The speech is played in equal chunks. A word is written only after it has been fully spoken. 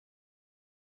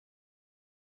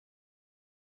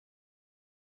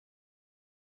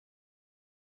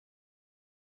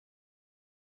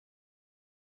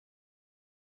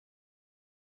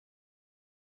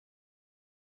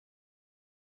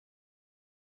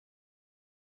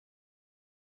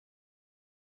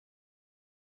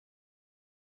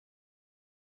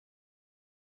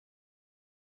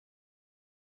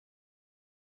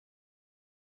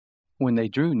When they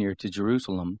drew near to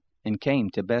Jerusalem, and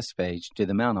came to Bethphage to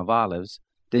the Mount of Olives,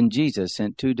 then Jesus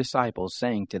sent 2 disciples,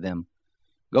 saying to them,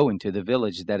 Go into the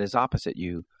village that is opposite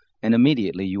you, and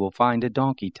immediately you will find a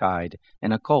donkey tied,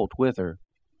 and a colt with her.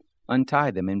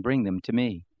 Untie them and bring them to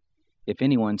me. If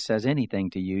anyone says anything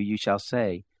to you, you shall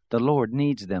say, The Lord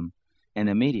needs them, and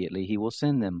immediately he will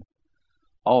send them.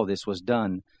 All this was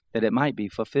done, that it might be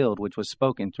fulfilled which was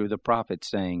spoken through the prophet,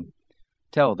 saying,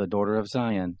 Tell the daughter of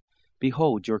Zion,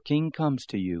 Behold, your king comes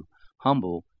to you,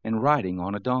 humble, and riding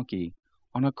on a donkey,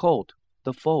 on a colt,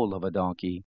 the foal of a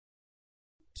donkey.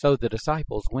 So the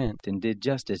disciples went and did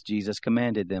just as Jesus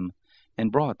commanded them,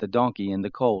 and brought the donkey and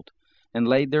the colt, and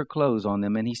laid their clothes on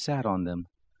them, and he sat on them.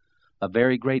 A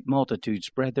very great multitude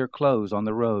spread their clothes on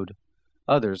the road.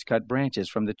 Others cut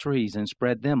branches from the trees and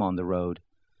spread them on the road.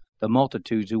 The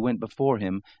multitudes who went before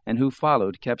him and who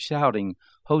followed kept shouting,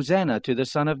 Hosanna to the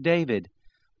Son of David!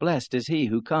 Blessed is he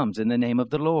who comes in the name of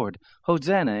the Lord!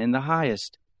 Hosanna in the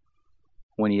highest!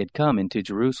 When he had come into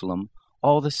Jerusalem,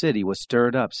 all the city was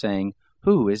stirred up, saying,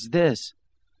 Who is this?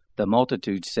 The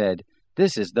multitude said,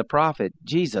 This is the prophet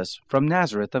Jesus from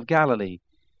Nazareth of Galilee.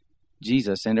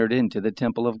 Jesus entered into the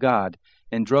temple of God,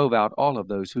 and drove out all of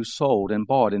those who sold and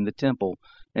bought in the temple,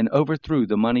 and overthrew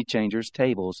the money changers'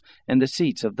 tables, and the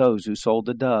seats of those who sold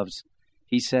the doves.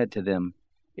 He said to them,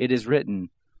 It is written,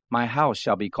 My house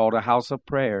shall be called a house of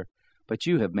prayer, but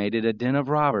you have made it a den of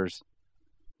robbers.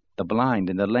 The blind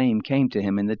and the lame came to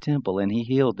him in the temple, and he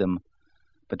healed them.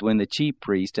 But when the chief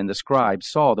priests and the scribes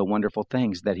saw the wonderful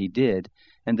things that he did,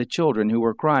 and the children who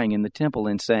were crying in the temple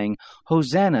and saying,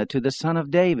 Hosanna to the Son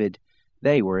of David,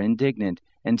 they were indignant,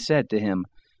 and said to him,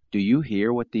 Do you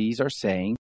hear what these are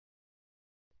saying?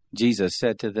 Jesus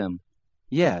said to them,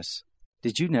 Yes.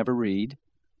 Did you never read?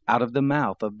 Out of the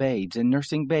mouth of babes and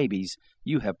nursing babies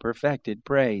you have perfected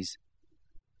praise.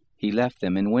 He left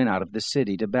them and went out of the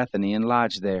city to Bethany and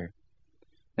lodged there.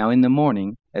 Now in the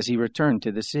morning, as he returned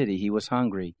to the city, he was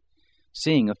hungry.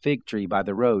 Seeing a fig tree by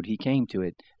the road, he came to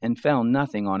it, and found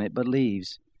nothing on it but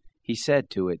leaves. He said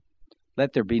to it,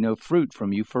 Let there be no fruit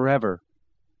from you forever.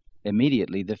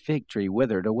 Immediately the fig tree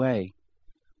withered away.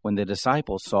 When the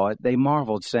disciples saw it, they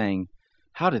marveled, saying,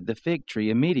 How did the fig tree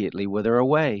immediately wither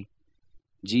away?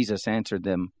 Jesus answered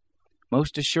them,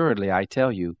 Most assuredly I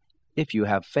tell you, if you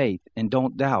have faith and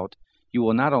don't doubt, you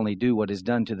will not only do what is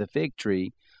done to the fig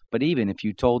tree, but even if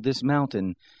you told this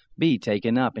mountain, Be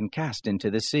taken up and cast into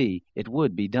the sea, it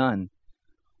would be done.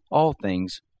 All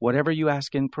things, whatever you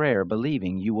ask in prayer,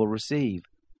 believing, you will receive.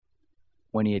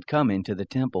 When he had come into the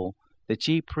temple, the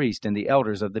chief priest and the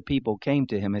elders of the people came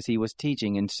to him as he was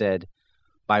teaching, and said,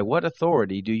 By what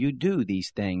authority do you do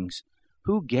these things?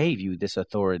 Who gave you this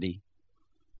authority?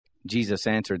 Jesus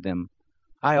answered them,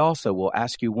 I also will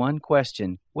ask you one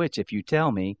question, which if you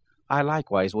tell me, I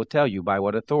likewise will tell you by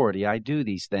what authority I do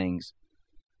these things.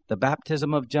 The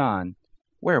baptism of John,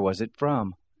 where was it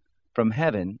from? From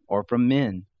heaven or from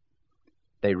men?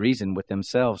 They reasoned with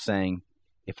themselves, saying,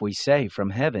 If we say from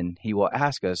heaven, he will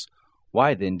ask us,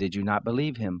 Why then did you not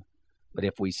believe him? But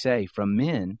if we say from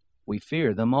men, we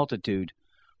fear the multitude,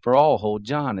 for all hold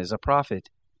John as a prophet.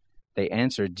 They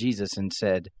answered Jesus and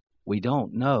said, We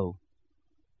don't know.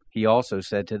 He also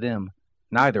said to them,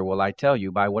 Neither will I tell you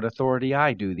by what authority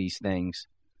I do these things.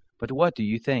 But what do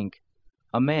you think?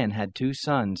 A man had 2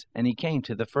 sons, and he came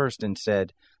to the first and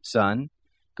said, Son,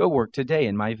 go work today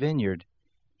in my vineyard.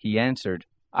 He answered,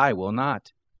 I will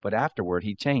not. But afterward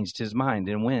he changed his mind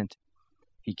and went.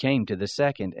 He came to the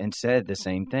second and said the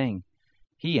same thing.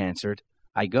 He answered,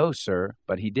 I go, sir,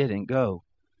 but he didn't go.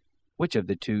 Which of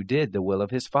the 2 did the will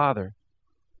of his father?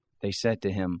 They said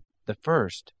to him, The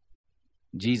first.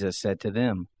 Jesus said to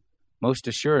them, Most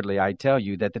assuredly I tell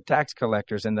you that the tax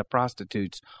collectors and the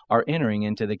prostitutes are entering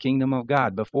into the kingdom of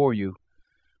God before you.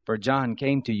 For John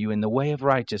came to you in the way of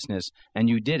righteousness, and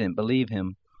you didn't believe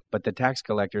him, but the tax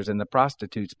collectors and the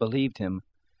prostitutes believed him.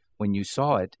 When you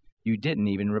saw it, you didn't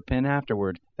even repent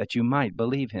afterward, that you might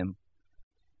believe him.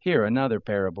 Hear another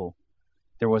parable.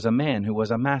 There was a man who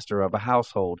was a master of a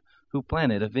household, who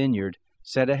planted a vineyard,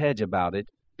 set a hedge about it,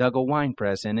 dug a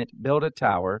winepress in it, built a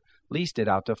tower, leased it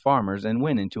out to farmers, and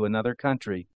went into another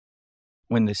country.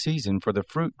 When the season for the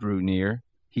fruit drew near,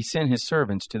 he sent his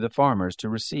servants to the farmers to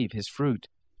receive his fruit.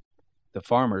 The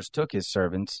farmers took his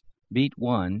servants, beat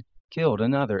one, killed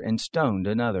another, and stoned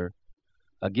another.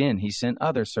 Again he sent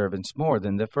other servants more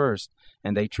than the first,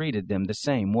 and they treated them the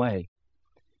same way.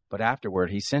 But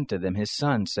afterward he sent to them his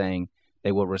son, saying,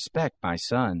 They will respect my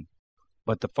son.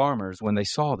 But the farmers, when they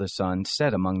saw the son,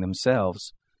 said among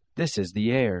themselves, This is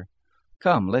the heir.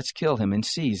 Come, let's kill him and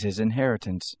seize his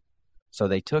inheritance. So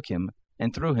they took him,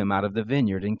 and threw him out of the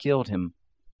vineyard, and killed him.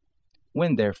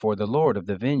 When therefore the Lord of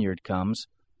the vineyard comes,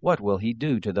 what will he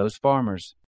do to those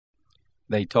farmers?"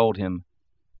 They told him,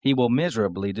 "He will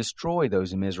miserably destroy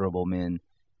those miserable men,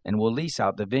 and will lease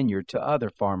out the vineyard to other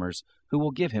farmers, who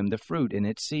will give him the fruit in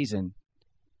its season."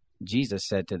 Jesus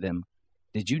said to them,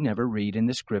 "Did you never read in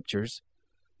the Scriptures?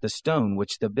 The stone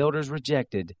which the builders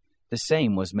rejected, the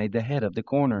same was made the head of the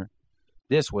corner.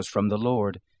 This was from the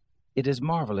Lord. It is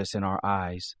marvelous in our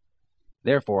eyes.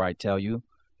 Therefore I tell you,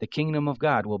 the kingdom of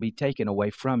God will be taken away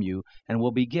from you, and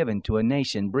will be given to a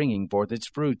nation bringing forth its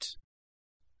fruits.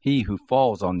 He who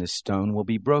falls on this stone will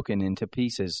be broken into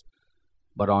pieces,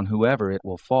 but on whoever it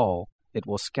will fall, it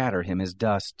will scatter him as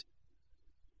dust."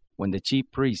 When the chief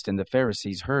priests and the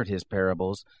Pharisees heard his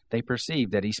parables, they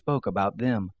perceived that he spoke about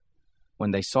them.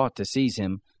 When they sought to seize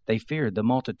him, they feared the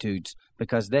multitudes,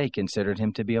 because they considered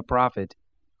him to be a prophet.